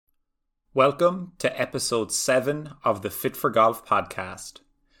Welcome to episode 7 of the Fit for Golf podcast.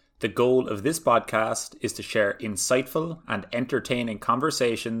 The goal of this podcast is to share insightful and entertaining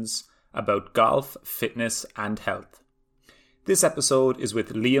conversations about golf, fitness, and health. This episode is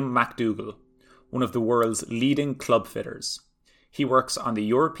with Liam McDougall, one of the world's leading club fitters. He works on the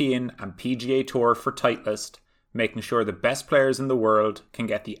European and PGA Tour for Titleist, making sure the best players in the world can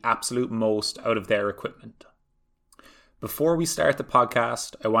get the absolute most out of their equipment. Before we start the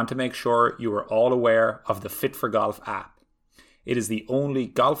podcast, I want to make sure you are all aware of the Fit for Golf app. It is the only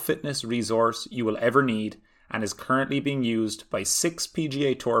golf fitness resource you will ever need and is currently being used by 6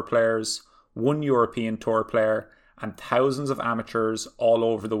 PGA Tour players, 1 European Tour player, and thousands of amateurs all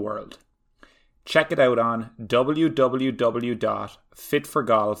over the world. Check it out on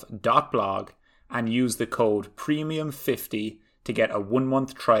www.fitforgolf.blog and use the code PREMIUM50 to get a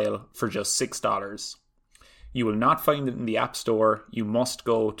 1-month trial for just $6. You will not find it in the App Store. You must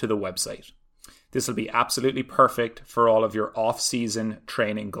go to the website. This will be absolutely perfect for all of your off-season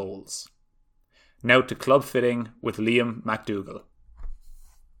training goals. Now to club fitting with Liam McDougall.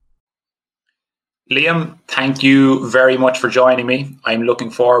 Liam, thank you very much for joining me. I'm looking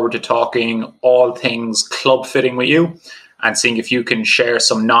forward to talking all things club fitting with you and seeing if you can share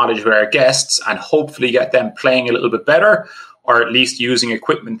some knowledge with our guests and hopefully get them playing a little bit better, or at least using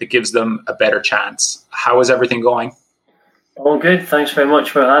equipment that gives them a better chance. How is everything going? All good. Thanks very much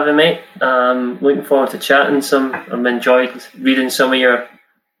for having me. Looking forward to chatting I've enjoyed reading some of your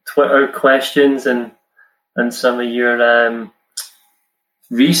Twitter questions and some of your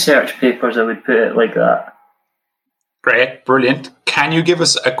research papers, I would put it like that. Great, brilliant. Can you give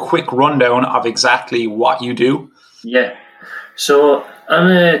us a quick rundown of exactly what you do? Yeah. So I'm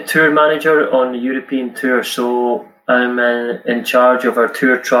a tour manager on the European Tour, so I'm in charge of our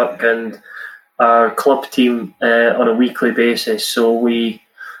tour truck and our club team on a weekly basis. So we're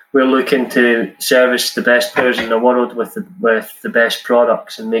looking to service the best players in the world with the best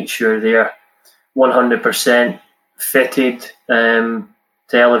products and make sure they're 100% fitted to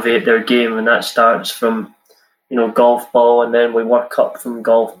elevate their game. And that starts from golf ball, and then we work up from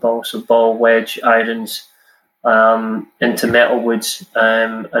golf ball, so ball, wedge, irons, into metal woods,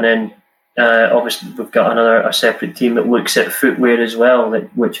 and then. Obviously, we've got a separate team that looks at footwear as well,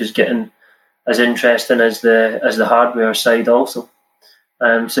 which is getting as interesting as the hardware side also.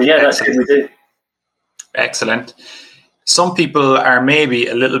 So yeah, that's what we do. Excellent. Some people are maybe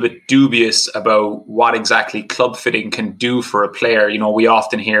a little bit dubious about what exactly club fitting can do for a player. We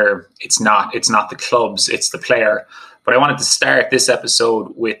often hear it's not the clubs, it's the player. But I wanted to start this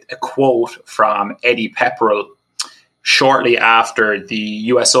episode with a quote from Eddie Pepperell shortly after the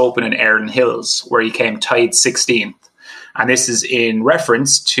US Open in Erin Hills, where he came tied 16th. And this is in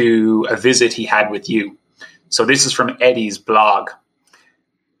reference to a visit he had with you. So this is from Eddie's blog.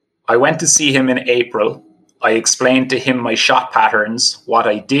 I went to see him in April. I explained to him my shot patterns, what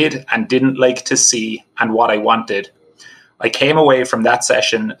I did and didn't like to see, and what I wanted. I came away from that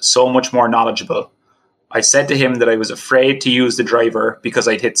session so much more knowledgeable. I said to him that I was afraid to use the driver because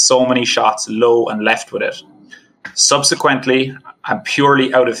I'd hit so many shots low and left with it. Subsequently, and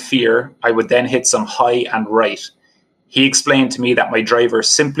purely out of fear, I would then hit some high and right. He explained to me that my driver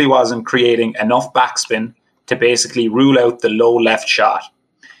simply wasn't creating enough backspin to basically rule out the low left shot.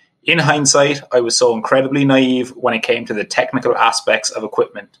 In hindsight, I was so incredibly naive when it came to the technical aspects of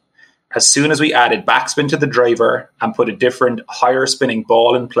equipment. As soon as we added backspin to the driver and put a different, higher spinning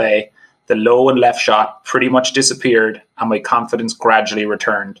ball in play, the low and left shot pretty much disappeared and my confidence gradually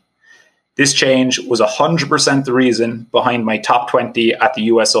returned. This change was 100% the reason behind my top 20 at the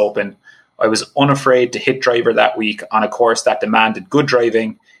US Open. I was unafraid to hit driver that week on a course that demanded good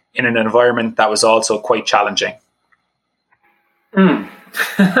driving in an environment that was also quite challenging.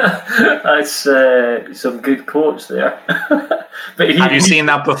 That's some good quotes there. But have you seen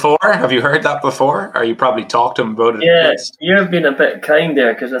that before? Have you heard that before? Or you probably talked to him about it? Yeah, you've been a bit kind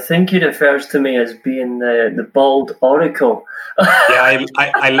there, because I think he refers to me as being the bald oracle. Yeah,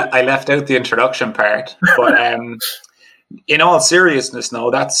 I left out the introduction part. But in all seriousness,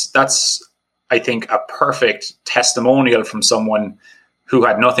 no, that's I think a perfect testimonial from someone who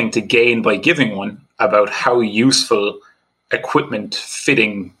had nothing to gain by giving one about how useful equipment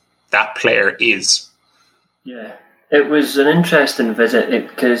fitting that player is. Yeah, it was an interesting visit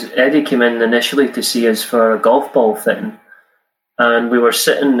because Eddie came in initially to see us for a golf ball fitting, and we were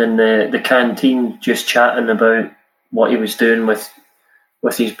sitting in the canteen just chatting about what he was doing with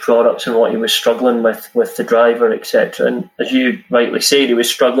his products and what he was struggling with the driver, etc. And as you rightly said, he was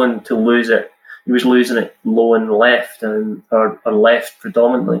struggling to lose it. He was losing it low and left, or left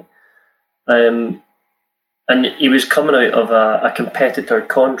predominantly. and he was coming out of a competitor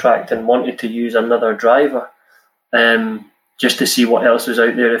contract and wanted to use another driver, just to see what else was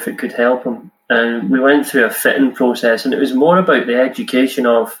out there if it could help him. And we went through a fitting process, and it was more about the education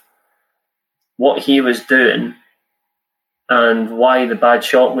of what he was doing and why the bad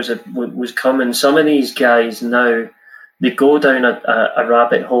shot was coming. Some of these guys now, they go down a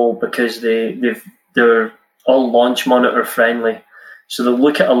rabbit hole because they're all launch monitor friendly. So they'll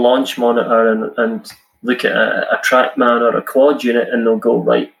look at a launch monitor and look at a TrackMan or a quad unit, and they'll go,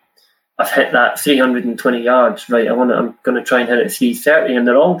 right, I've hit that 320 yards, right, I'm going to try and hit it 330, and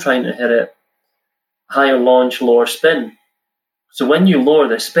they're all trying to hit it higher launch, lower spin. So when you lower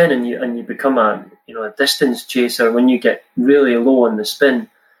the spin and you become a distance chaser, when you get really low on the spin,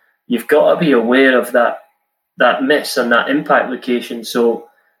 you've got to be aware of that miss and that impact location. So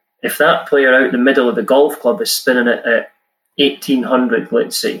if that player out the middle of the golf club is spinning it at 1800,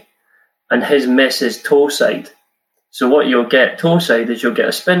 let's say, and his miss is toe side, so what you'll get toe side is you'll get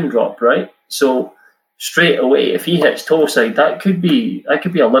a spin drop, right? So straight away, if he hits toe side, that could be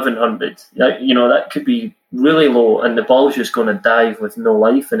 1100. That could be really low, and the ball's just going to dive with no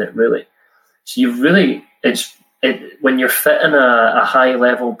life in it, really. So when you're fitting a high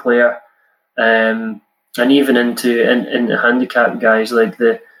level player, and even into handicap guys, like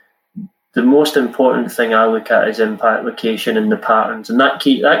the most important thing I look at is impact location and the patterns, and that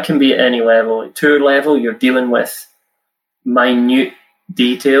can be at any level. At tour level, you're dealing with minute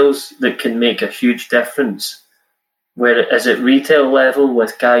details that can make a huge difference. Whereas at retail level,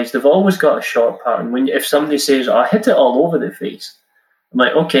 with guys, they've always got a short pattern. If somebody says, "I hit it all over the face," I'm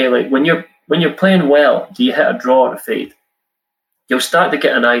like, okay, like when you're playing well, do you hit a draw or a fade? You'll start to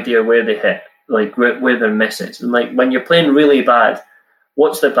get an idea where they hit, like where their miss is. And like when you're playing really bad,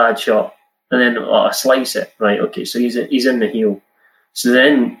 what's the bad shot? And then I slice it, right? Okay, so he's in the heel. So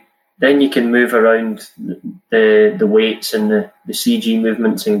then you can move around the weights and the CG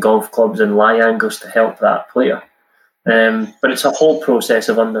movements in golf clubs and lie angles to help that player. But it's a whole process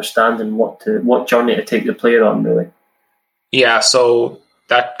of understanding what journey to take the player on, really. Yeah, so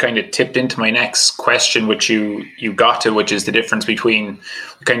that kind of tipped into my next question, which you got to, which is the difference between,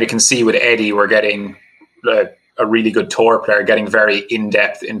 we kind of can see with Eddie, we're getting a really good tour player, getting very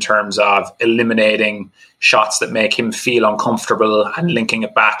in-depth in terms of eliminating shots that make him feel uncomfortable and linking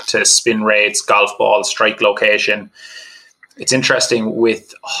it back to spin rates, golf ball, strike location. It's interesting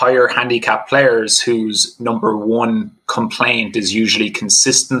with higher handicap players whose number one complaint is usually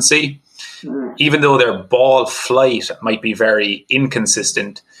consistency. Even though their ball flight might be very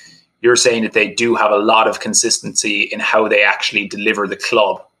inconsistent, you're saying that they do have a lot of consistency in how they actually deliver the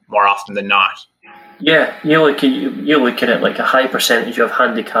club more often than not. Yeah, you're looking at like a high percentage of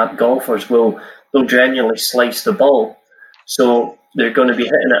handicapped golfers they'll genuinely slice the ball. So they're going to be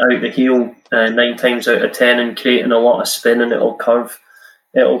hitting it out the heel 9 times out of 10 and creating a lot of spin, and it'll curve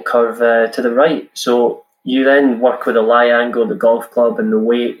to the right. So you then work with a lie angle, the golf club, and the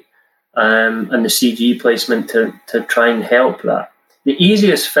weight, and the CG placement to try and help that. The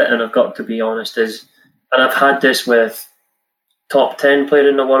easiest fitting, I've got to be honest, is, and I've had this with top 10 player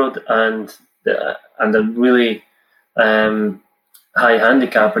in the world and a really high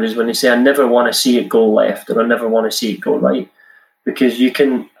handicapper, is when they say, I never want to see it go left or I never want to see it go right. Because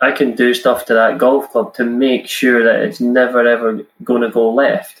I can do stuff to that golf club to make sure that it's never ever going to go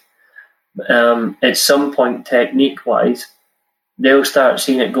left. At some point, technique-wise, they'll start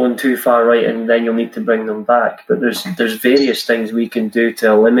seeing it going too far right, and then you'll need to bring them back. But there's various things we can do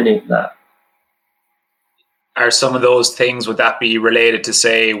to eliminate that. Are some of those things, would that be related to,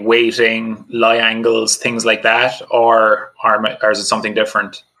 say, weighting, lie angles, things like that, or is it something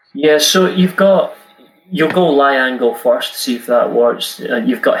different? Yeah, so you'll go lie angle first to see if that works.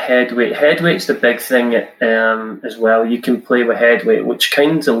 You've got head weight. Head weight's the big thing as well. You can play with head weight, which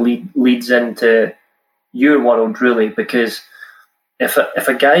kind of leads into your world, really, because if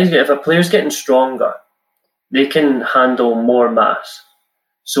a player's getting stronger, they can handle more mass.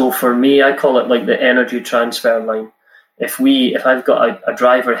 So for me, I call it like the energy transfer line. If I've got a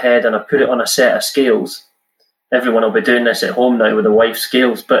driver head and I put it on a set of scales, everyone will be doing this at home now with a wife's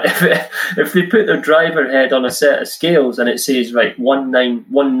scales. But if they put their driver head on a set of scales and it says, right,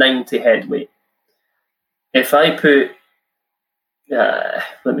 190 head weight. If I put,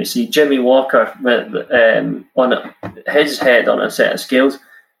 Jimmy Walker on his head on a set of scales,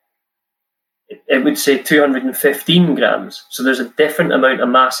 it would say 215 grams. So there's a different amount of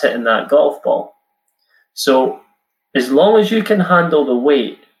mass hitting that golf ball. So as long as you can handle the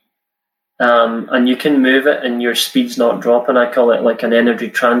weight, and you can move it and your speed's not dropping, I call it like an energy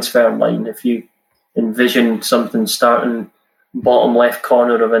transfer line. If you envision something starting bottom left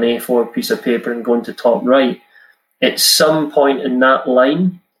corner of an A4 piece of paper and going to top right, at some point in that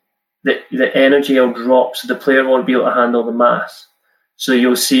line, the energy will drop, so the player won't be able to handle the mass. So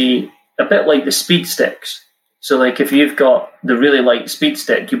you'll see a bit like the speed sticks. So like if you've got the really light speed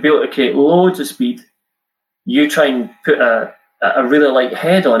stick, you'll be able to create loads of speed. You try and put a really light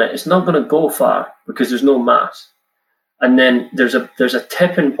head on it, it's not going to go far because there's no mass. And then there's a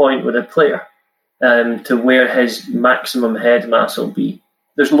tipping point with a player to where his maximum head mass will be.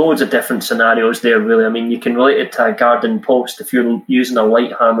 There's loads of different scenarios there, really. I mean, you can relate it to a garden post if you're using a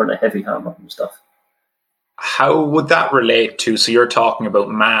light hammer and a heavy hammer and stuff. How would that relate to, so you're talking about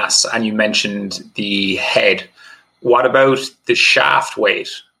mass and you mentioned the head. What about the shaft weight?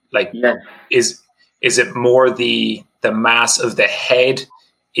 Like, is it more the mass of the head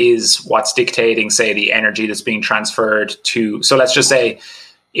is what's dictating, say, the energy that's being transferred to... So let's just say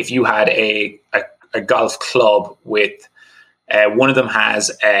if you had a golf club with one of them has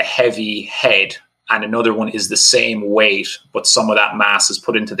a heavy head and another one is the same weight, but some of that mass is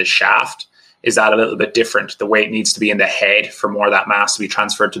put into the shaft. Is that a little bit different? The weight needs to be in the head for more of that mass to be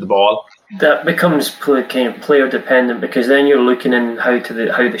transferred to the ball? That becomes kind of player dependent, because then you're looking in how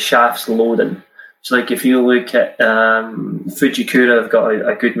the shaft's loading. So like if you look at Fujikura, have got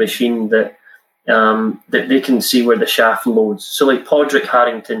a good machine that they can see where the shaft loads. So like Padraig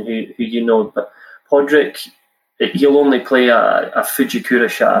Harrington, who you know, but Padraig, he'll only play a Fujikura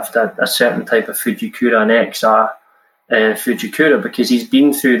shaft, a certain type of Fujikura, an XR Fujikura, because he's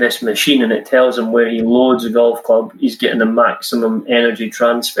been through this machine and it tells him where he loads a golf club, he's getting the maximum energy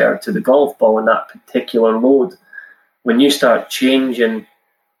transfer to the golf ball in that particular load. When you start changing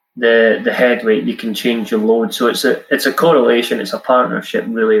the head weight, you can change your load. So it's a correlation, it's a partnership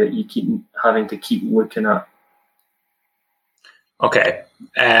really that you keep having to keep looking at. Okay.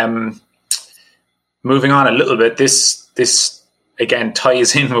 Moving on a little bit, this again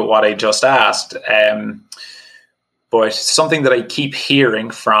ties in with what I just asked. But something that I keep hearing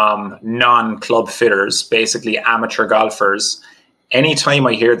from non-club fitters, basically amateur golfers, anytime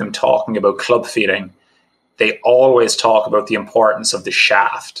I hear them talking about club fitting, they always talk about the importance of the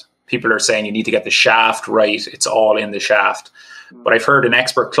shaft. People are saying you need to get the shaft right. It's all in the shaft. But I've heard an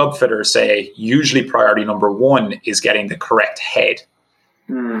expert club fitter say usually priority number one is getting the correct head.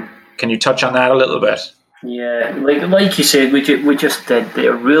 Can you touch on that a little bit? Yeah, like you said, we just did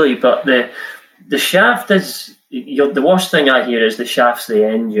there really, but the shaft is... the worst thing I hear is the shaft's the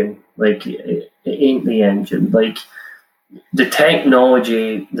engine. Like, it ain't the engine. Like, the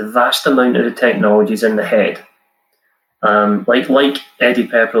technology, the vast amount of the technology is in the head. Like Eddie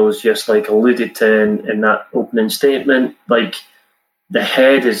Pepperell's just like alluded to in that opening statement, like the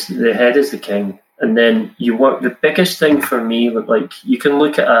head is the king. And then you work. The biggest thing for me, like you can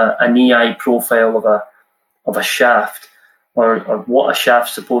look at an EI profile of a shaft or what a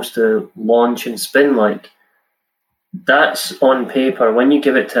shaft's supposed to launch and spin like. That's on paper. When you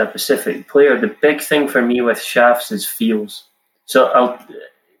give it to a specific player, the big thing for me with shafts is feels. So I'll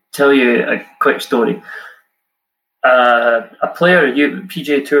tell you a quick story. A player,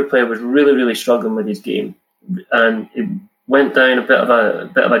 PGA Tour player, was really, really struggling with his game, and it went down a bit of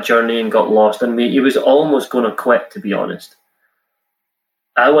a journey and got lost. And he was almost going to quit, to be honest.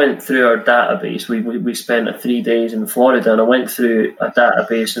 I went through our database. We spent 3 days in Florida, and I went through a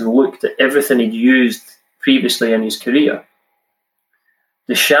database and looked at everything he'd used previously in his career.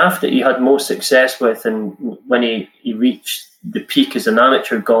 The shaft that he had most success with, and when he reached the peak as an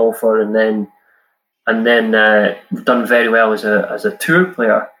amateur golfer, and then done very well as a tour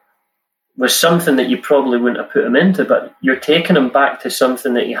player, was something that you probably wouldn't have put him into, but you're taking him back to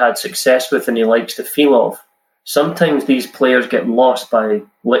something that he had success with and he likes the feel of. Sometimes these players get lost by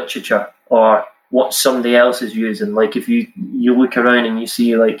literature or what somebody else is using. Like if you look around and you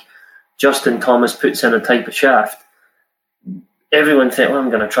see like Justin Thomas puts in a type of shaft, everyone thinks, well, I'm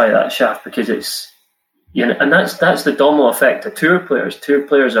going to try that shaft because it's, and that's the domino effect of tour players. Tour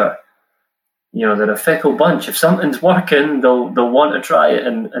players are, they're a fickle bunch. If something's working, they'll want to try it,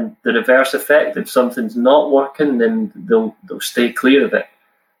 and the reverse effect, if something's not working, then they'll stay clear of it.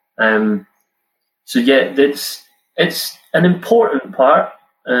 So yeah, it's an important part,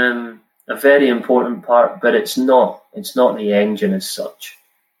 a very important part, but it's not the engine as such.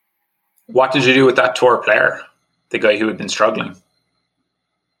 What did you do with that tour player, the guy who had been struggling?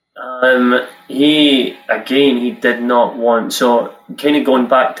 He did not want, so kind of going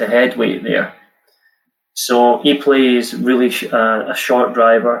back to head weight there. So he plays really a short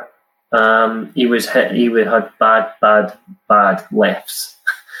driver. He had bad lefts.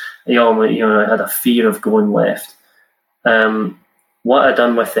 He almost, had a fear of going left. what I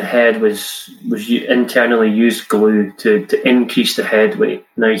done with the head was internally used glue to increase the head weight.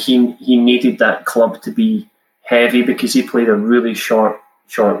 Now he needed that club to be heavy because he played a really short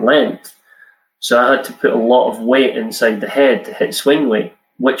length. So I had to put a lot of weight inside the head to hit swing weight,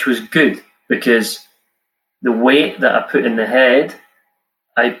 which was good because the weight that I put in the head,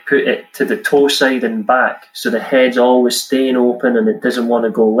 I put it to the toe side and back. So the head's always staying open and it doesn't want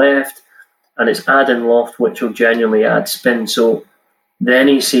to go left. And it's adding loft, which will genuinely add spin. So then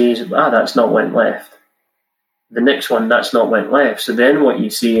he says, that's not went left. The next one, that's not went left. So then what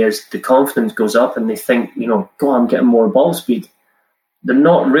you see is the confidence goes up and they think, I'm getting more ball speed. They're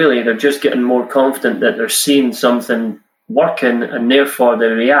not really. They're just getting more confident that they're seeing something working and therefore they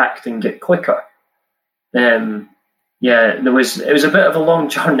react and get quicker. It was a bit of a long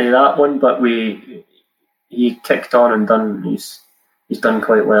journey, that one, but he kicked on and done. He's done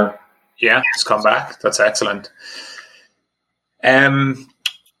quite well. Yeah, he's come back. That's excellent.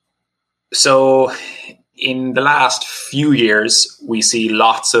 So in the last few years, we see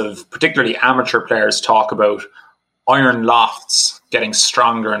lots of particularly amateur players talk about iron lofts getting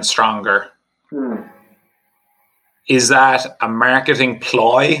stronger and stronger. Is that a marketing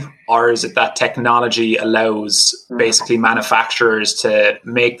ploy, or is it that technology allows basically manufacturers to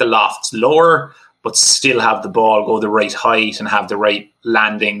make the lofts lower but still have the ball go the right height and have the right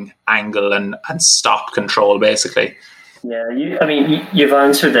landing angle and stop control, basically? Yeah, you've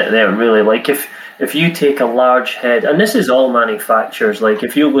answered it there, really. Like if you take a large head, and this is all manufacturers, like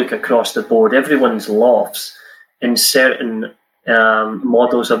if you look across the board, everyone's lofts in certain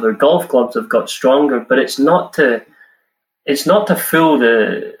models of their golf clubs have got stronger, but it's not to fool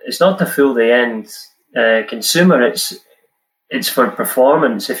the end consumer. It's for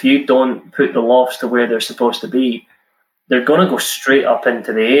performance. If you don't put the lofts to where they're supposed to be, they're going to go straight up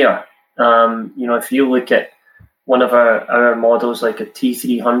into the air. If you look at one of our models, like a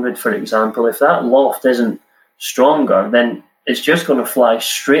T300, for example, if that loft isn't stronger, then it's just going to fly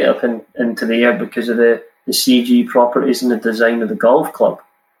straight up into the air because of the CG properties and the design of the golf club.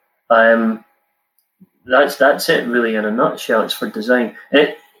 That's it, really, in a nutshell. It's for design.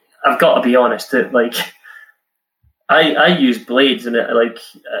 I've got to be honest. I use blades, and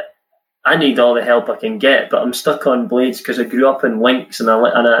I need all the help I can get, but I'm stuck on blades because I grew up in links, and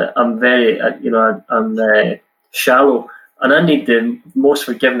I'm very I'm shallow, and I need the most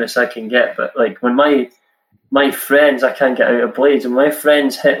forgiveness I can get. But when my friends, I can't get out of blades, and my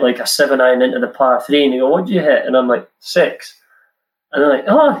friends hit like a 7-iron into the par 3, and they go, "What did you hit?" And I'm like, 6. And they're like,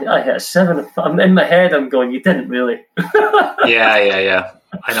 "Oh, I hit a 7." I'm in my head, I'm going, "You didn't really." Yeah.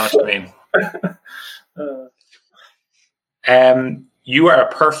 I know what you mean. You are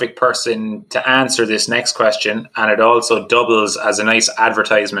a perfect person to answer this next question, and it also doubles as a nice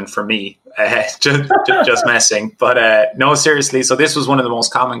advertisement for me. Just messing. But no, seriously. So this was one of the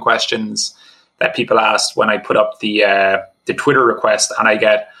most common questions that people asked when I put up the Twitter request, and I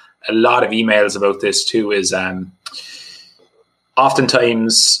get a lot of emails about this too, is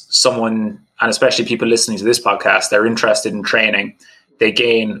oftentimes someone, and especially people listening to this podcast, they're interested in training. They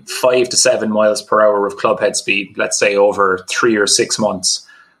gain 5 to 7 miles per hour of club head speed, let's say over 3 or 6 months.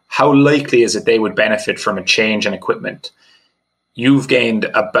 How likely is it they would benefit from a change in equipment? You've gained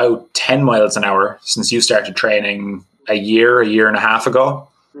about 10 miles an hour since you started training a year and a half ago.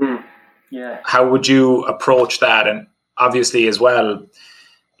 Yeah. How would you approach that? And obviously as well,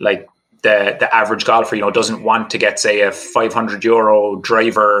 like the average golfer, doesn't want to get, say, a €500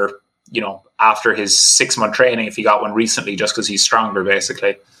 driver, after his 6-month training if he got one recently, just because he's stronger,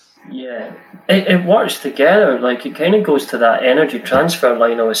 basically. Yeah, it works together. It kind of goes to that energy transfer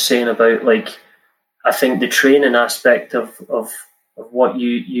line I was saying about, I think the training aspect of what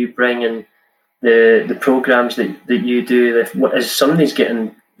you bring in, the programs that you do. As somebody's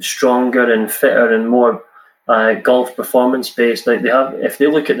getting stronger and fitter and more golf performance based, if they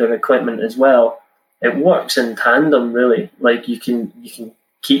look at their equipment as well, it works in tandem, really. You can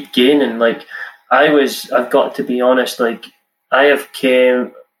keep gaining. I've got to be honest, I have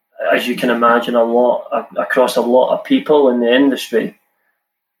came, as you can imagine, across a lot of people in the industry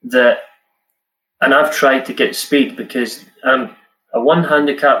and I've tried to get speed because I'm a 1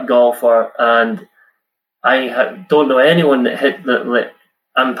 handicap golfer and I don't know anyone that hit that.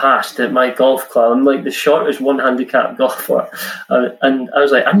 I'm past at my golf club. I'm the shortest 1 handicap golfer, and I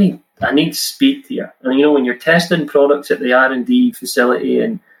was like, I need speed here. And when you're testing products at the R&D facility,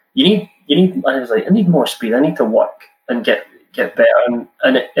 and you need. I was like, I need more speed. I need to work and get better.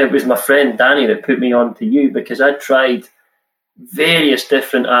 And it was my friend Danny that put me on to you, because I tried various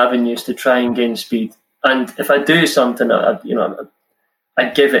different avenues to try and gain speed. And if I do something, I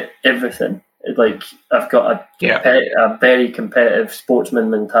give it everything. like I've got a very competitive sportsman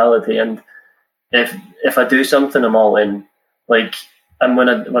mentality, and if I do something, I'm all in. Like, and when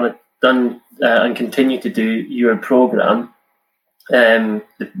I done and continue to do your program, the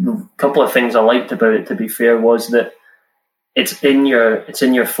couple of things I liked about it, to be fair, was that it's in your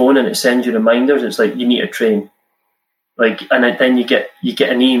phone and it sends you reminders. It's like, you need to train, like, and then you get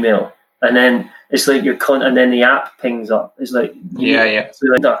an email, and then it's like and then the app pings up. It's like,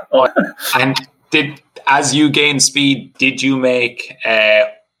 Oh. And as you gain speed, did you make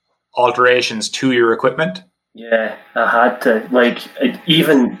alterations to your equipment? Yeah, I had to. Like,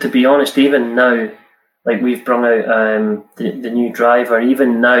 even to be honest, even now, like, we've brought out the new driver.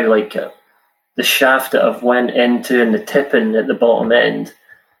 Even now, like, the shaft that I've went into and the tipping at the bottom end,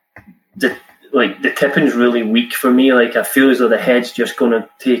 the tipping's really weak for me. Like, I feel as though the head's just going to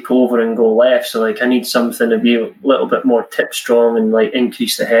take over and go left. So, like, I need something to be a little bit more tip strong and, like,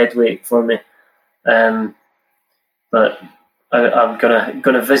 increase the head weight for me. But I'm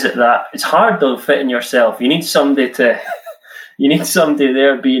gonna visit that. It's hard though, fitting yourself. You need somebody there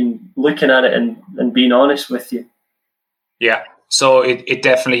looking at it and being honest with you. Yeah. So it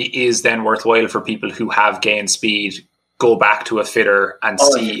definitely is then worthwhile for people who have gained speed. Go back to a fitter and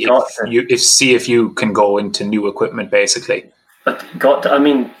see if you can go into new equipment, basically. But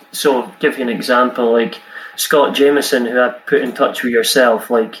so give you an example, like Scott Jameson, who I put in touch with yourself,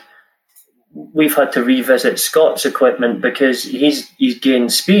 like, we've had to revisit Scott's equipment because he's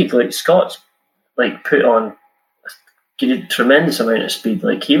gained speed. Like, Scott's, like, put on a tremendous amount of speed.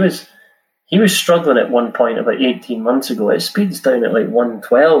 Like, he was struggling at one point about 18 months ago. His speed's down at like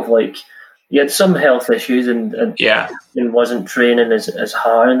 112. Like, he had some health issues and wasn't training as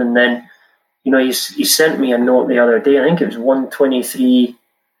hard. And then, you know, he sent me a note the other day. I think it was 123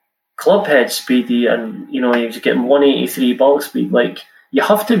 club head speed, and, you know, he was getting 183 ball speed. Like, you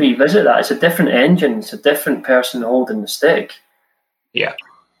have to revisit that. It's a different engine. It's a different person holding the stick. Yeah.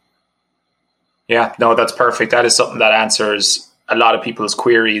 Yeah, no, that's perfect. That is something that answers a lot of people's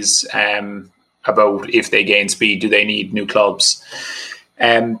queries about if they gain speed, do they need new clubs?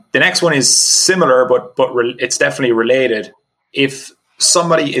 The next one is similar, but it's definitely related. If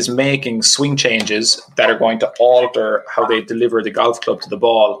somebody is making swing changes that are going to alter how they deliver the golf club to the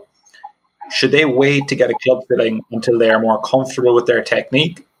ball, should they wait to get a club fitting until they are more comfortable with their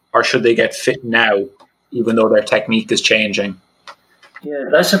technique, or should they get fit now, even though their technique is changing? Yeah,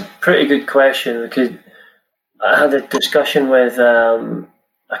 that's a pretty good question, because I had a discussion with a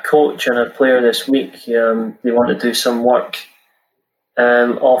coach and a player this week. They want to do some work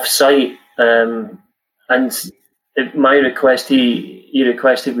off-site, and my request, he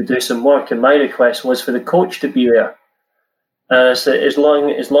requested we do some work, and my request was for the coach to be there. So as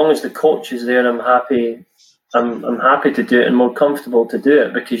long as the coach is there, I'm happy. I'm happy to do it and more comfortable to do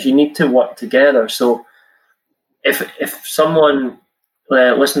it, because you need to work together. So if someone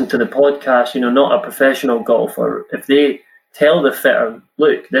listening to the podcast, you know, not a professional golfer, if they tell the fitter,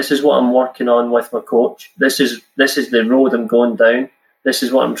 look, this is what I'm working on with my coach. This is the road I'm going down. This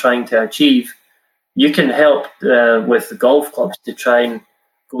is what I'm trying to achieve. You can help with the golf clubs to try and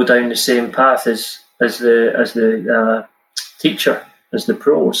go down the same path as the teacher, as the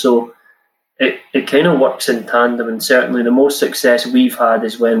pro. So it kind of works in tandem, and certainly the most success we've had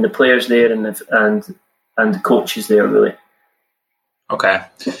is when the player's there and the coach is there, really. Okay.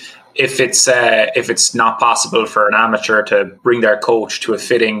 If it's not possible for an amateur to bring their coach to a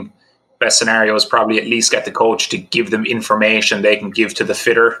fitting, best scenario is probably at least get the coach to give them information they can give to the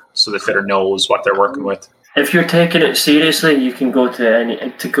fitter, so the fitter knows what they're working with. If you're taking it seriously, you can go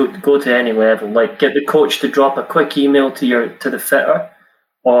to any level. Like, get the coach to drop a quick email to the fitter,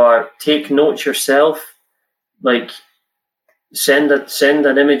 or take notes yourself. Like, send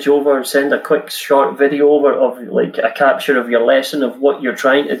an image over, send a quick short video over of, like, a capture of your lesson of what you're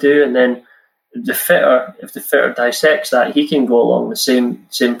trying to do, and then the fitter, if the fitter dissects that, he can go along the same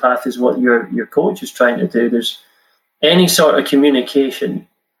path as what your coach is trying to do. There's any sort of communication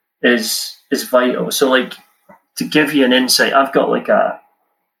is vital. So, like, to give you an insight, I've got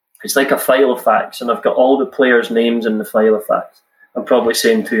it's like a file of facts, and I've got all the players' names in the file of facts. I'm probably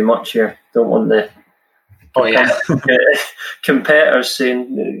saying too much here. Don't want the competitors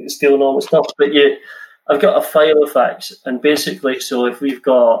stealing all the stuff. But I've got a file of facts, and basically, so if we've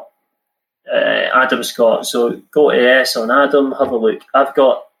got Adam Scott, so go to S on Adam, have a look. I've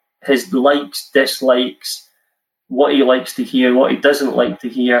got his likes, dislikes, what he likes to hear, what he doesn't like to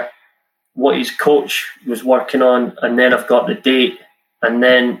hear, what his coach was working on, and then I've got the date. And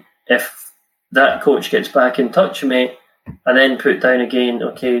then if that coach gets back in touch with me, I then put down again,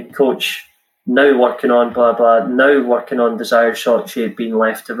 okay, coach, now working on blah blah, now working on desired shot shape being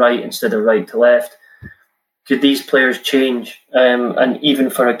left to right instead of right to left. Could these players change? And even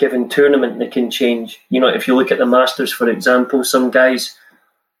for a given tournament, they can change. If you look at the Masters, for example, some guys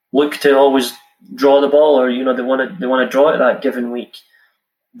look to always draw the ball, or they want to draw it that given week.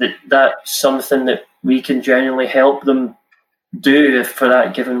 That's something that we can genuinely help them do for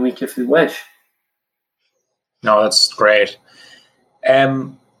that given week if we wish. No, that's great.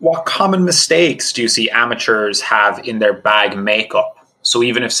 What common mistakes do you see amateurs have in their bag makeup? So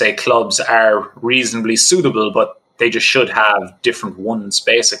even if, say, clubs are reasonably suitable, but they just should have different ones,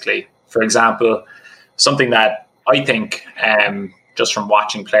 basically. For example, something that I think, just from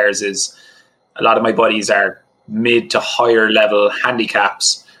watching players, is a lot of my buddies are mid to higher level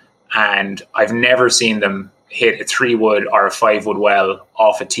handicaps, and I've never seen them hit a 3-wood or a 5-wood well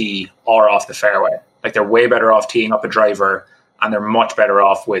off a tee or off the fairway. Like, they're way better off teeing up a driver, and they're much better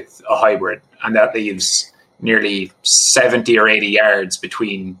off with a hybrid, and that leaves nearly 70 or 80 yards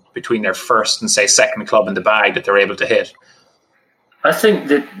between their first and, say, second club in the bag that they're able to hit. I think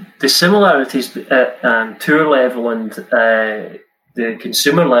that the similarities at tour level and the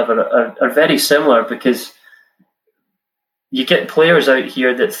consumer level are very similar, because you get players out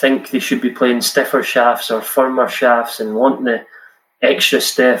here that think they should be playing stiffer shafts or firmer shafts and want the extra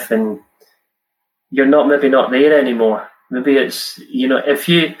stiff, and you're maybe not there anymore. Maybe it's, if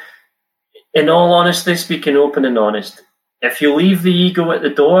you, in all honesty, speaking open and honest, if you leave the ego at the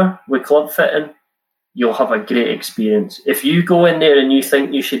door with club fitting, you'll have a great experience. If you go in there and you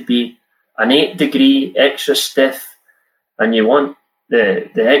think you should be an 8-degree extra stiff, and you want the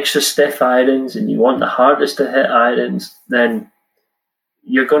extra stiff irons, and you want the hardest to hit irons, then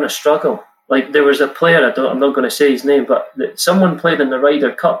you're going to struggle. Like, there was a player, I'm not going to say his name, but someone played in the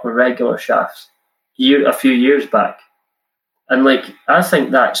Ryder Cup with regular shafts a few years back. And I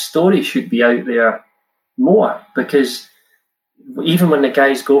think that story should be out there more, because even when the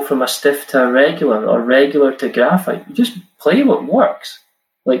guys go from a stiff to a regular or regular to graphite, you just play what works.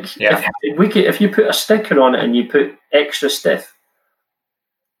 If you put a sticker on it and you put extra stiff,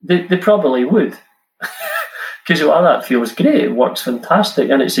 they probably would. Because that feels great, it works fantastic,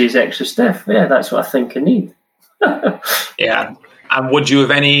 and it says extra stiff. Yeah, that's what I think I need. Yeah. And would you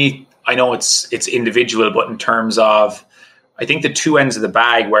have any, I know it's individual, but in terms of, I think the two ends of the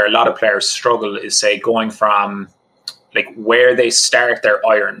bag where a lot of players struggle is, say, going from where they start their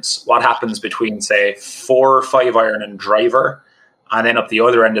irons. What happens between, say, 4 or 5 iron and driver, and then up the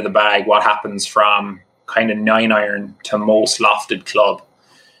other end of the bag, what happens from kind of 9 iron to most lofted club?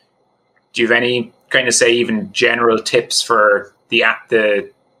 Do you have any kind of, say, even general tips for the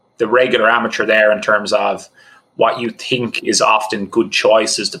regular amateur there in terms of what you think is often good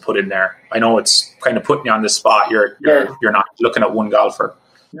choices to put in there? I know it's kind of putting you on the spot. You're not looking at one golfer.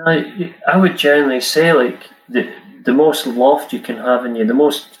 No, I would generally say the most loft you can have in you, the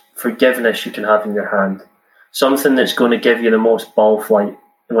most forgiveness you can have in your hand, something that's going to give you the most ball flight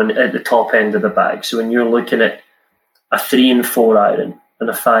at the top end of the bag. So when you're looking at a 3 and 4 iron and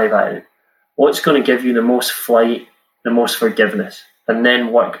a 5 iron, what's going to give you the most flight, the most forgiveness, and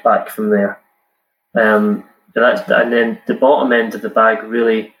then work back from there. And then the bottom end of the bag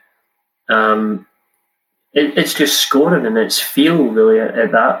really, it's just scoring and it's feel really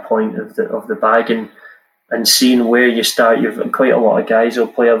at that point of the bag, and seeing where you start. You've got quite a lot of guys who'll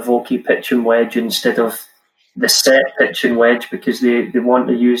play a Vokey pitch and wedge instead of the set pitch and wedge, because they want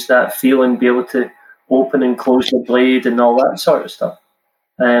to use that feel and be able to open and close your blade and all that sort of stuff.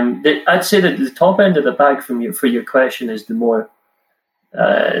 I'd say that the top end of the bag for your question is the more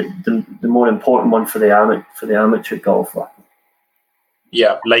important one for the amateur golfer.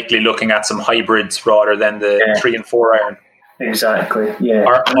 Yeah, likely looking at some hybrids rather than the 3 and 4 iron. Exactly. Yeah,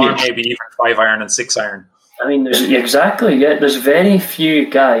 or maybe even 5 iron and 6 iron. I mean, there's very few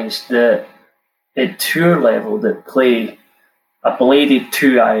guys that at tour level that play a bladed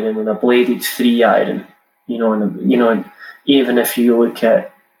 2 iron and a bladed 3 iron. And even if you look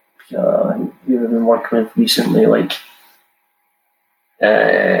at who I've been working with recently,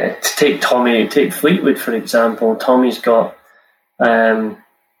 to take Fleetwood for example. Tommy's got 4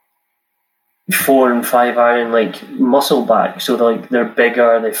 and 5 iron muscle back, so they're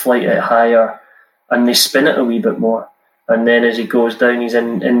bigger, they flight it higher, and they spin it a wee bit more. And then as he goes down, he's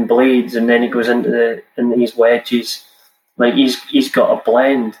in blades, and then he goes into these wedges. He's got a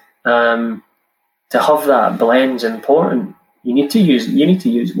blend. To have that blend's important. You need to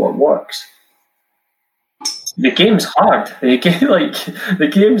use what works. The game's hard. The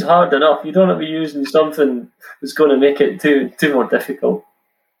game's hard enough. You don't have to be using something that's going to make it too more difficult.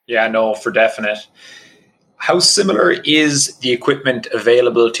 Yeah, no, for definite. How similar is the equipment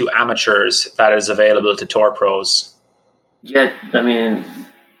available to amateurs that is available to tour pros? Yeah, I mean,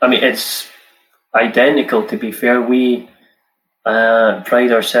 it's identical. To be fair, we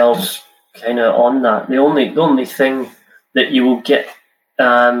pride ourselves kind of on that. The only thing that you will get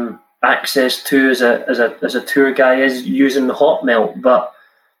access to as a tour guy is using the hot melt. But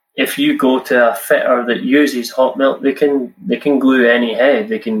if you go to a fitter that uses hot melt, they can glue any head.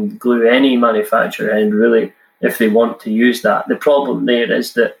 They can glue any manufacturer head, really, if they want to use that. The problem there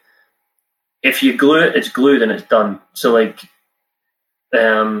is that if you glue it, it's glued and it's done. So, like,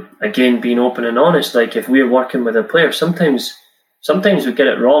 again, being open and honest, like if we're working with a player, sometimes we get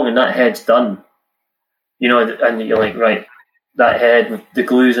it wrong and that head's done. You know, and you're like, right, that head, the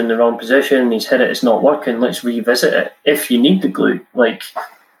glue's in the wrong position, he's hit it, it's not working, let's revisit it. If you need the glue, like,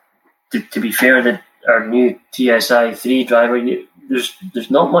 to be fair, that our new TSI 3 driver, there's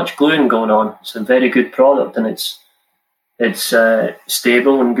not much gluing going on. It's a very good product and it's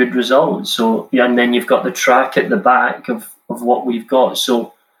stable and good results. So, yeah, and then you've got the track at the back of what we've got.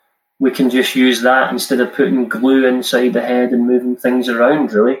 So we can just use that instead of putting glue inside the head and moving things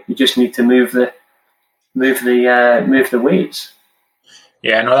around, really. You just need to move the weights.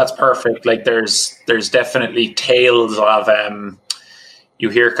 Yeah, no, that's perfect. Like there's definitely tales of you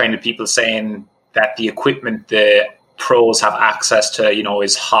hear kind of people saying that the equipment the pros have access to, you know,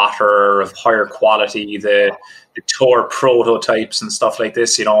 is hotter, of higher quality, the tour prototypes and stuff like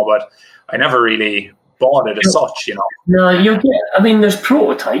this, you know, but I never really bought it as such, you know. No, you get, I mean, there's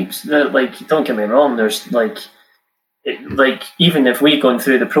prototypes that, like, don't get me wrong, there's like even if we're going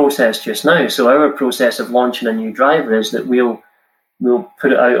through the process just now, so our process of launching a new driver is that we'll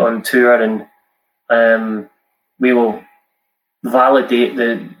put it out on tour and we will validate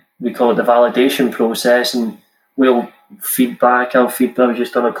we call it the validation process, and we'll I'll feedback. I was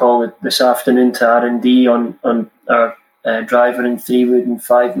just on a call this afternoon to R&D on our driver in 3-wood and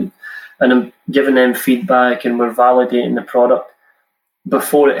 5-wood, and I'm giving them feedback and we're validating the product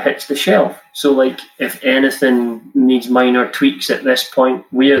before it hits the shelf. So, like, if anything needs minor tweaks at this point,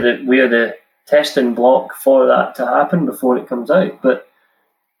 we're the testing block for that to happen before it comes out. But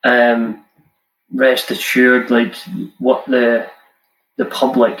rest assured, like, what the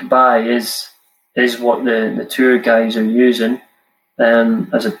public buy is what the tour guys are using.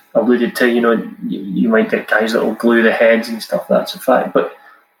 As I alluded to, you know, you might get guys that will glue the heads and stuff. That's a fact. But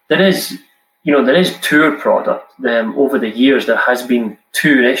there is tour product. Over the years, there has been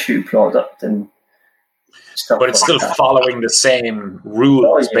tour issue product and stuff. But it's like still that. following the same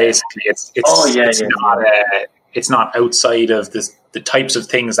rules. Basically, it's not outside of the types of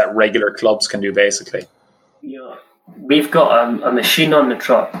things that regular clubs can do. Basically, yeah, we've got a machine on the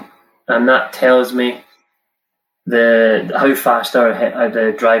truck, and that tells me how fast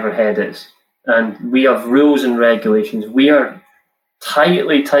the driver head is, and we have rules and regulations. We are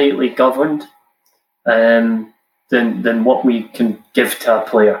tightly governed than what we can give to a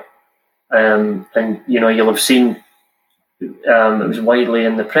player. And you know, you'll have seen it was widely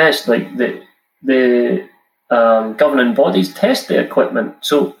in the press, like the governing bodies test the equipment,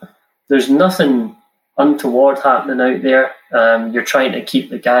 so there's nothing untoward happening out there. You're trying to keep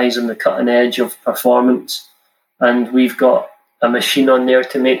the guys on the cutting edge of performance, and we've got a machine on there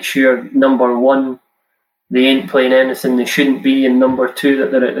to make sure, number one, they ain't playing anything they shouldn't be, and number two,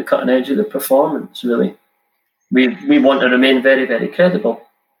 that they're at the cutting edge of the performance, really. We want to remain very, very credible.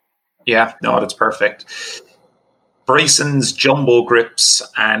 Yeah, no, that's perfect. Bryson's jumbo grips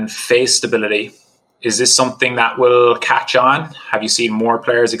and face stability. Is this something that will catch on? Have you seen more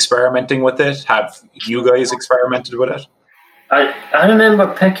players experimenting with it? Have you guys experimented with it? I remember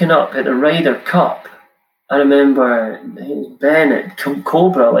picking up at the Ryder Cup. I remember Ben at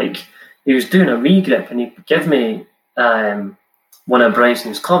Cobra, like, he was doing a regrip and he gave me one of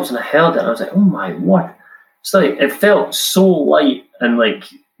Bryson's clubs, and I held it and I was like, oh my word. It's like, it felt so light and like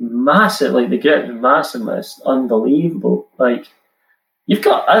massive, like the grip was massive, it's unbelievable. Like,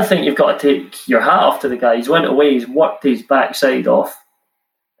 I think you've got to take your hat off to the guy. He's went away, he's worked his backside off,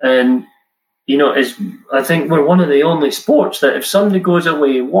 and you know, I think we're one of the only sports that if somebody goes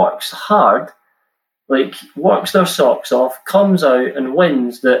away, works hard, like works their socks off, comes out and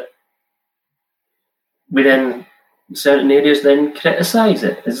wins, that we then in certain areas then criticise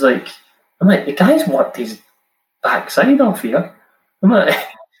it. It's like, I'm like, the guy's worked his backside off here. I'm like,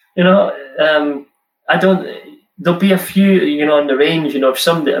 you know, there'll be a few, you know, on the range, you know, if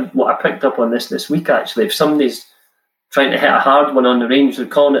somebody, what I picked up on this week actually, if somebody's trying to hit a hard one on the range, they're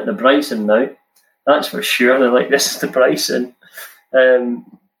calling it the Bryson now. That's for sure. They're like, this is the Bryson.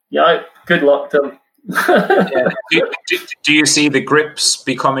 Yeah, good luck to him. Yeah. Do you see the grips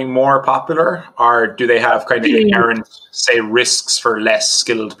becoming more popular, or do they have kind of inherent, say, risks for less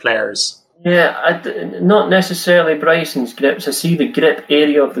skilled players? Yeah, not necessarily Bryson's grips. I see the grip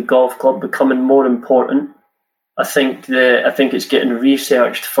area of the golf club becoming more important. I think it's getting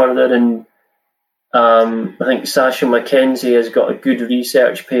researched further, and I think Sasha Mackenzie has got a good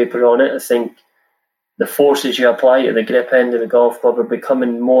research paper on it. I think the forces you apply to the grip end of the golf club are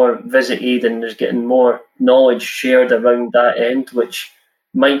becoming more visited, and there's getting more knowledge shared around that end, which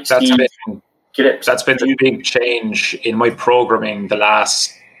might see grips. That's been the big change in my programming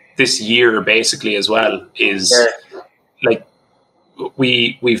this year, basically, as well. Is like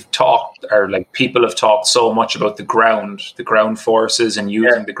we've talked, or like people have talked so much about the ground forces and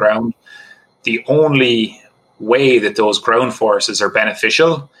using the ground. The only way that those ground forces are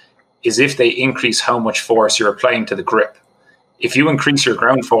beneficial is if they increase how much force you're applying to the grip. If you increase your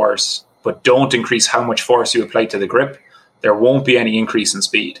ground force, but don't increase how much force you apply to the grip, there won't be any increase in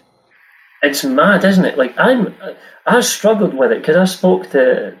speed. It's mad, isn't it? Like I struggled with it because I spoke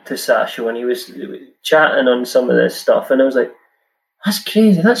to Sasha when he was chatting on some of this stuff, and I was like, that's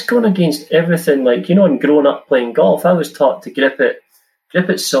crazy. That's going against everything. Like, you know, and growing up playing golf, I was taught to grip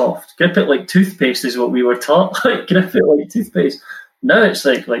it soft, grip it like toothpaste is what we were taught. Like, grip it like toothpaste. Now it's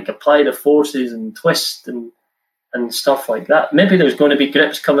like apply the forces and twist and stuff like that. Maybe there's going to be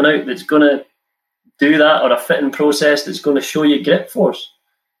grips coming out that's going to do that, or a fitting process that's going to show you grip force.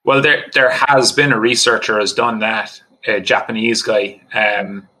 Well, there has been a researcher has done that, a Japanese guy.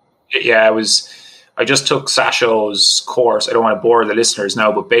 I just took Sasho's course. I don't want to bore the listeners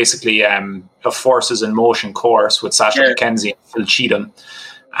now, but basically a forces in motion course with Sasha Mackenzie and Phil Cheatham.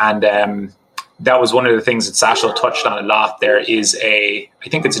 And that was one of the things that Sasha touched on a lot. There is I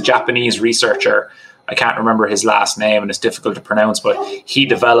think it's a Japanese researcher. I can't remember his last name and it's difficult to pronounce, but he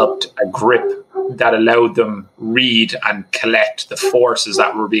developed a grip that allowed them read and collect the forces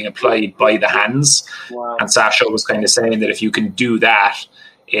that were being applied by the hands. Wow. And Sasha was kind of saying that if you can do that,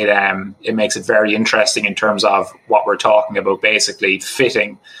 it makes it very interesting in terms of what we're talking about, basically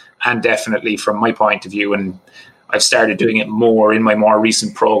fitting, and definitely from my point of view, and I've started doing it more in my more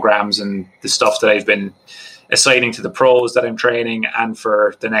recent programs and the stuff that I've been assigning to the pros that I'm training, and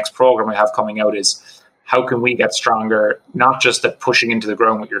for the next program I have coming out, is how can we get stronger, not just at pushing into the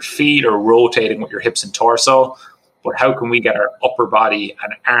ground with your feet or rotating with your hips and torso, but how can we get our upper body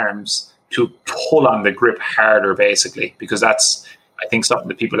and arms to pull on the grip harder, basically, because that's, I think, something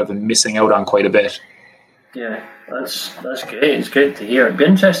that people have been missing out on quite a bit. Yeah, that's great. It's great to hear. It'd be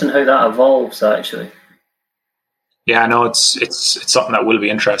interesting how that evolves, actually. Yeah, no, it's something that will be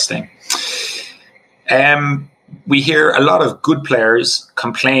interesting. We hear a lot of good players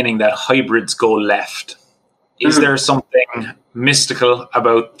complaining that hybrids go left. Is there something mystical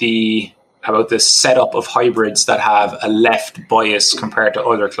about the setup of hybrids that have a left bias compared to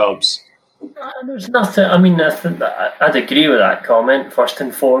other clubs? There's nothing. I mean, I'd agree with that comment. First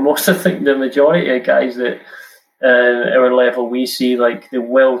and foremost, I think the majority of guys that our level we see, like, they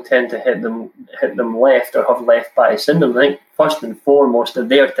will tend to hit them left or have left bias in them. I think first and foremost they're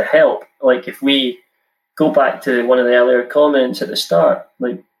there to help. Like, if we go back to one of the earlier comments at the start,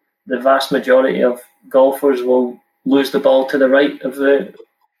 like, the vast majority of golfers will lose the ball to the right of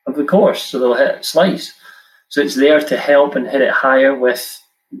the course, so they'll hit slice. So it's there to help and hit it higher with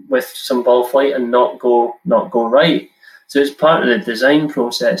some ball flight and not go right. So it's part of the design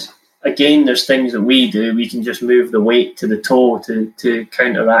process. Again, there's things that we do. We can just move the weight to the toe to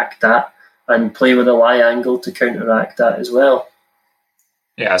counteract that, and play with a lie angle to counteract that as well.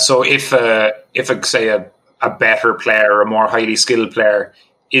 Yeah. So if say a better player or a more highly skilled player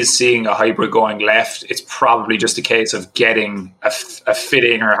is seeing a hybrid going left, it's probably just a case of getting a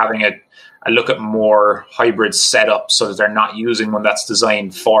fitting or having a look at more hybrid setup so that they're not using one that's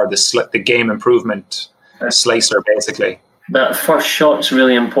designed for the game improvement slicer, basically. That first shot's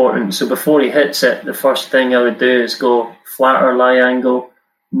really important. So before he hits it, the first thing I would do is go flatter lie angle,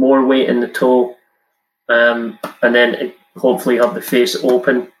 more weight in the toe, and then hopefully have the face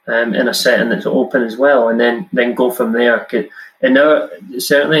open in a setting that's open as well, and then go from there. And now,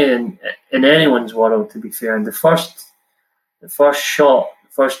 certainly in anyone's world, to be fair, and the first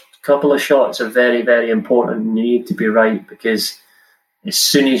couple of shots are very, very important, and you need to be right, because as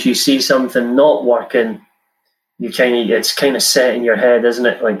soon as you see something not working, it's kind of set in your head, isn't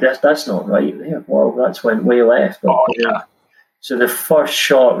it? Like, that's not right. Yeah, well, that's went way left. Oh, yeah. So the first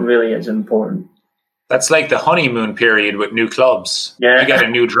shot really is important. That's like the honeymoon period with new clubs. Yeah. You get a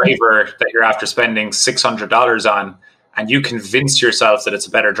new driver that you're after spending $600 on, and you convince yourself that it's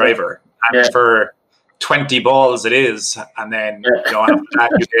a better driver. And for 20 balls it is, and then after that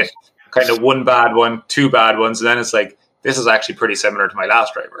you get kind of one bad one, two bad ones, and then it's like, this is actually pretty similar to my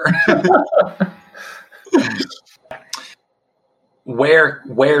last driver.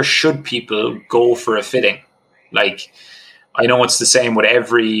 Where should people go for a fitting? Like, I know it's the same with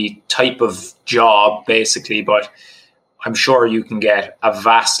every type of job, basically, but I'm sure you can get a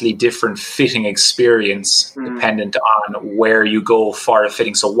vastly different fitting experience dependent on where you go for a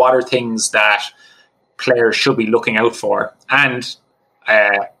fitting. So what are things that players should be looking out for? And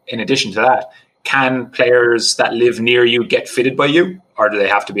in addition to that, can players that live near you get fitted by you, or do they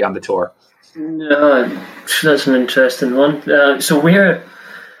have to be on the tour? That's an interesting one.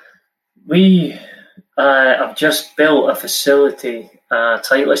 I've just built a facility.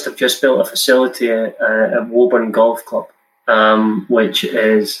 Titleist have just built a facility at Woburn Golf Club, which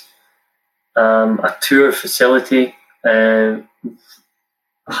is a tour facility. A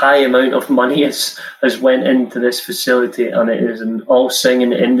high amount of money has went into this facility, and it is an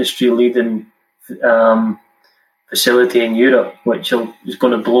all-singing, industry-leading facility in Europe, which is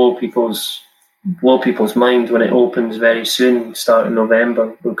going to blow people's mind when it opens very soon. Starting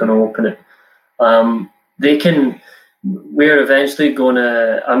November, we're going to open it. We're eventually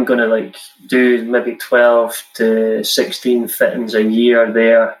I'm gonna do maybe 12 to 16 fittings a year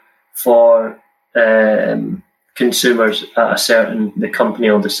there for consumers at the company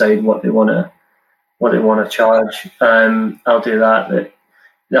will decide what they want to charge. I'll do that.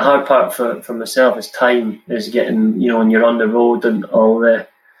 The hard part for myself is time, is getting, when you're on the road and all the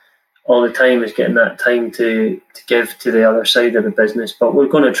time, is getting that time to give to the other side of the business. But we're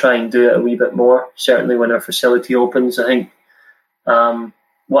going to try and do it a wee bit more, certainly when our facility opens. I think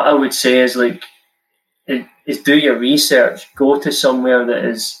what I would say is do your research. Go to somewhere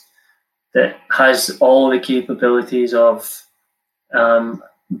that has all the capabilities of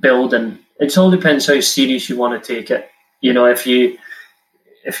building. It all depends how serious you want to take it.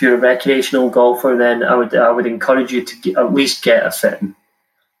 If you're a recreational golfer, then I would encourage you to at least get a fitting.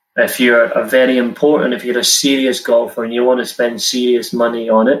 If you're if you're a serious golfer and you want to spend serious money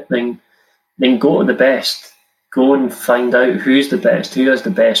on it, then go to the best. Go and find out who's the best, who has the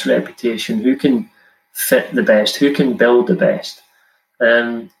best reputation, who can fit the best, who can build the best.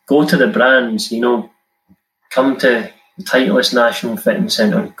 Go to the brands, come to the Titleist National Fitting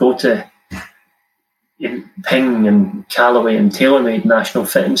Centre, go to Ping and Callaway and TaylorMade National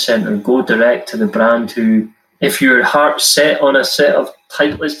Fitting Centre, go direct to the brand who, if your heart's set on a set of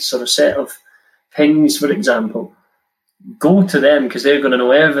Titleists or a set of Pings, for example, go to them because they're going to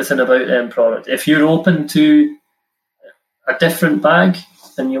know everything about them product. If you're open to a different bag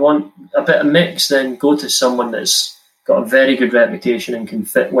and you want a bit of mix, then go to someone that's got a very good reputation and can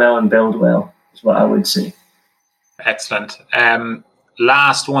fit well and build well, is what I would say. Excellent.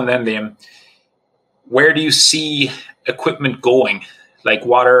 Last one then, Liam. Where do you see equipment going? Like,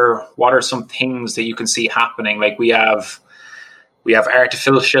 what are some things that you can see happening? Like, we have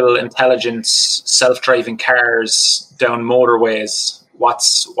artificial intelligence, self-driving cars down motorways.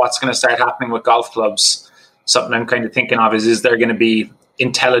 What's going to start happening with golf clubs? Something I'm kind of thinking of is there going to be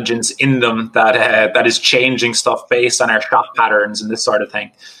intelligence in them that is changing stuff based on our shot patterns and this sort of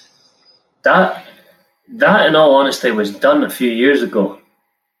thing? That in all honesty was done a few years ago.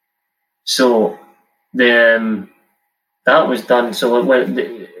 So that was done. So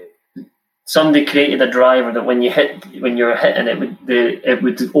when somebody created a driver that when you're hitting it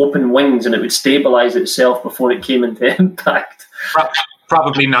would open wings and it would stabilize itself before it came into impact.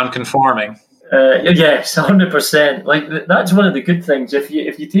 Probably non-conforming. Yes, 100%. That's one of the good things. If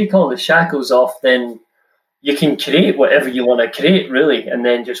you take all the shackles off, then you can create whatever you want to create, really, and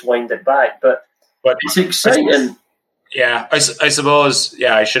then just wind it back. But it's exciting. I suppose,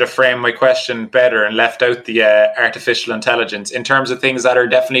 I should have framed my question better and left out the artificial intelligence in terms of things that are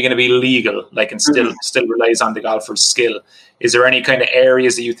definitely going to be legal, and still relies on the golfer's skill. Is there any kind of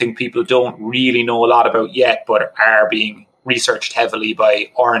areas that you think people don't really know a lot about yet, but are being researched heavily by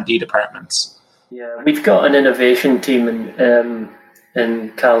R&D departments? Yeah, we've got an innovation team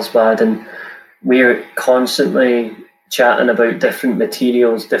in Carlsbad, and we're constantly chatting about different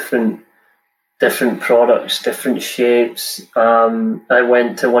materials, different products, different shapes. I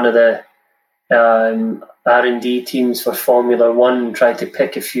went to one of the R&D teams for Formula One and tried to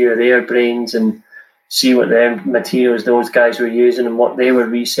pick a few of their brains and see what their materials those guys were using and what they were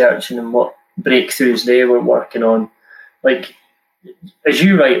researching and what breakthroughs they were working on. As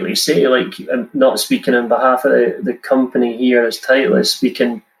you rightly say, I'm not speaking on behalf of the company here as Titleist,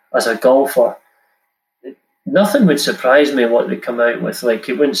 speaking as a golfer, nothing would surprise me what they come out with. It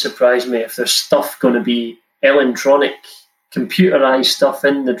wouldn't surprise me if there's stuff going to be electronic, computerized stuff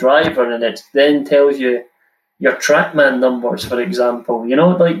in the driver, and it then tells you your TrackMan numbers, for example.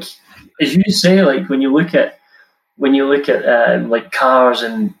 as you say, like when you look at like cars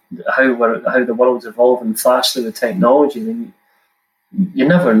and how the world's evolving fastly with technology, then you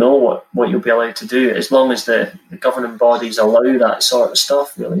never know what you'll be allowed to do, as long as the governing bodies allow that sort of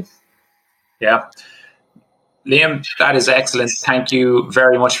stuff, really. Yeah. Liam, that is excellent. Thank you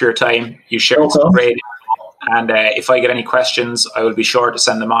very much for your time. You shared some great info. And if I get any questions, I will be sure to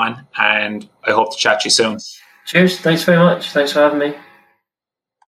send them on. And I hope to chat to you soon. Cheers. Thanks very much. Thanks for having me.